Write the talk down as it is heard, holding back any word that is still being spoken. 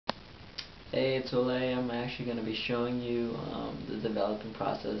Hey, it's Ole. I'm actually going to be showing you the developing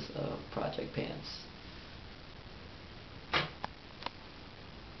process of Project Pants.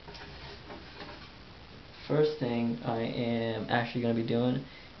 First thing I am actually going to be doing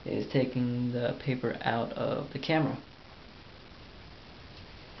is taking the paper out of the camera.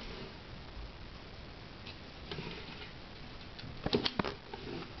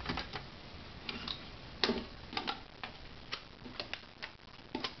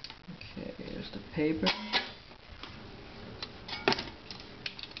 Okay, here's the paper.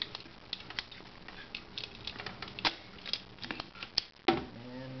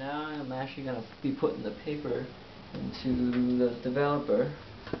 And now I'm actually going to be putting the paper into the developer.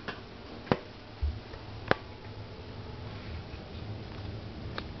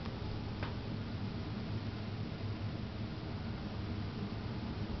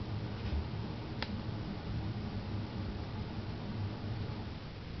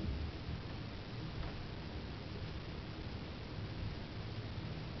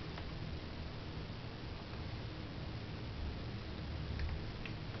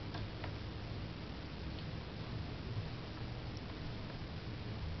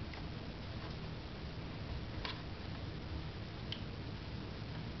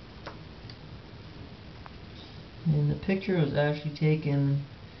 And the picture was actually taken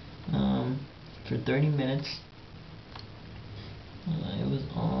for 30 minutes. It was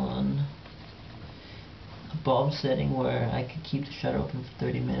on a bulb setting where I could keep the shutter open for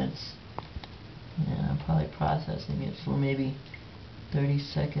 30 minutes. And I'm probably processing it for maybe 30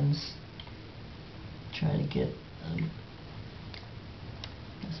 seconds. Try to get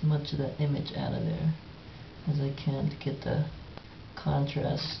as much of that image out of there as I can to get the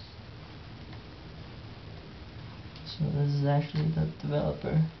contrast. So this is actually the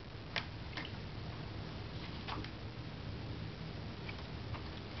developer.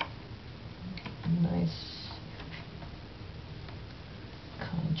 Nice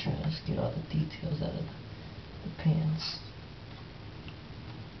contrast, get all the details out of the pants.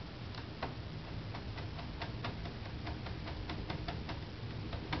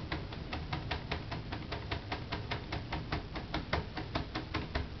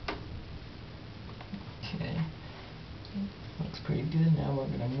 Okay, looks pretty good. Now we're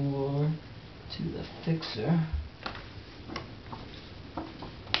going to move over to the fixer.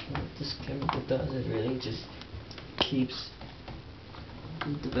 What this chemical does, it really just keeps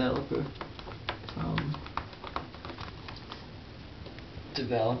the developer from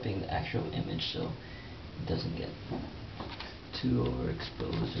developing the actual image, so it doesn't get too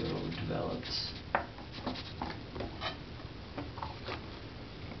overexposed or overdeveloped.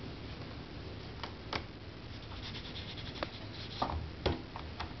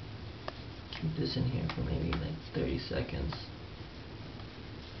 Keep this in here for maybe like 30 seconds.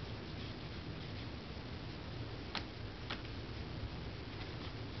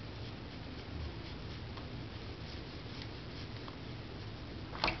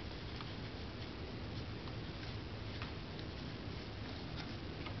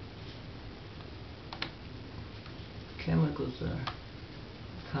 Chemicals are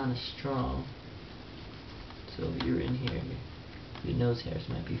kind of strong, so if you're in here, your nose hairs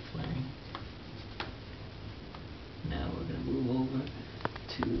might be flaring. Now we're going to move over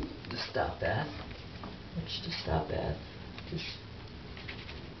to the stop bath, which the stop bath just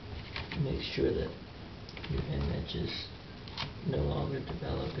make sure that your image is no longer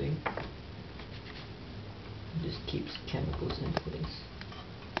developing. It just keeps chemicals in place.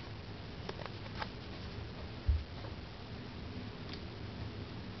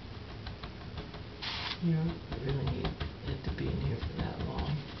 You don't really need it to be in here for that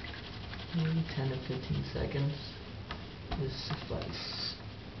long. Maybe 10 to 15 seconds is suffice.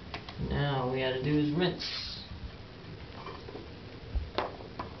 Now all we gotta do is rinse.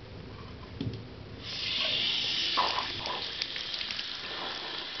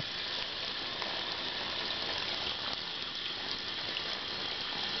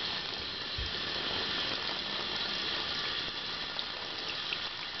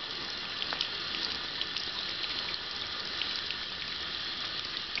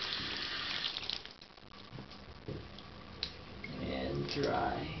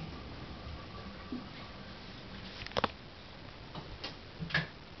 Dry.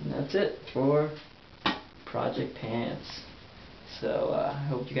 And that's it for Project Pants. So I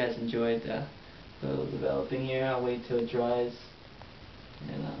hope you guys enjoyed the little developing here. I'll wait till it dries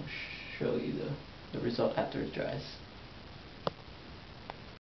and I'll show you the result after it dries.